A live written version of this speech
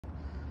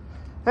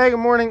Hey, good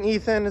morning,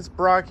 Ethan. It's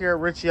Brock here at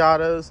Ritchie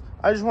Autos.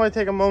 I just want to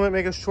take a moment,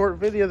 make a short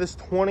video of this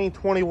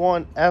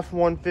 2021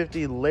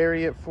 F-150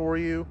 Lariat for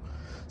you.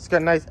 It's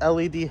got nice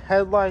LED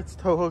headlights,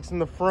 tow hooks in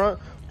the front,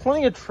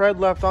 plenty of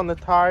tread left on the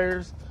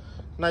tires,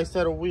 nice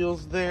set of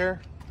wheels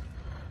there.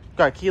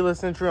 Got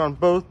keyless entry on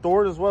both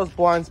doors as well as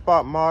blind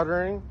spot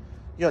monitoring.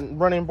 You got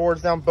running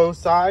boards down both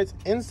sides.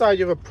 Inside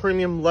you have a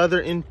premium leather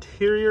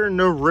interior,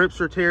 no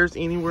rips or tears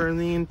anywhere in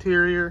the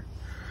interior.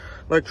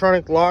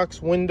 Electronic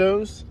locks,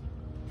 windows.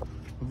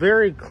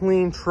 Very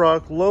clean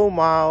truck, low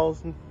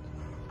miles,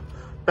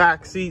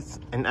 back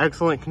seats in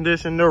excellent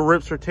condition, no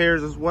rips or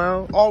tears as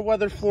well. All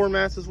weather floor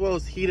mats as well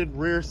as heated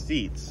rear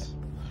seats.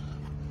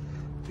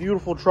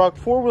 Beautiful truck,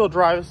 4-wheel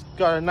drive. It's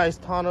got a nice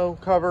tonneau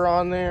cover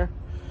on there.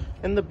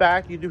 In the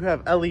back you do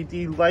have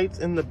LED lights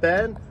in the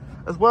bed,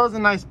 as well as a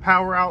nice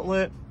power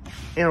outlet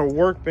and a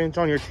workbench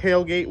on your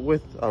tailgate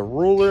with a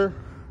ruler.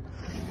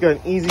 You got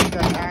an easy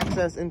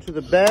access into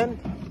the bed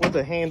with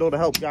a handle to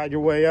help guide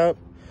your way up.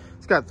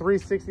 It's got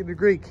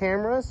 360-degree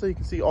cameras so you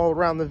can see all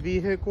around the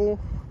vehicle.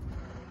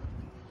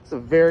 It's a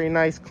very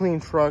nice, clean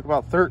truck,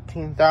 about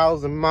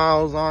 13,000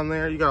 miles on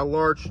there. You got a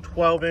large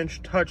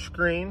 12-inch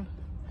touchscreen,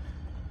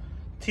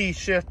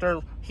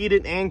 T-shifter,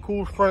 heated and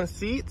cooled front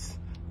seats.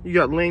 You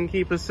got lane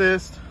keep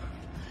assist.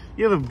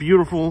 You have a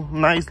beautiful,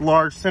 nice,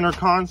 large center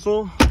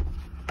console,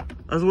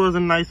 as well as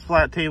a nice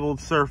flat tabled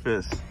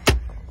surface.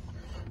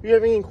 If you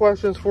have any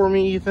questions for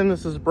me, Ethan,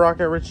 this is Brock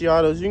at Ritchie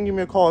Autos. You can give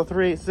me a call at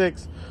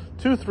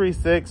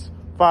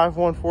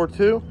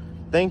 386-236-5142.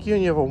 Thank you,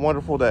 and you have a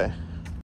wonderful day.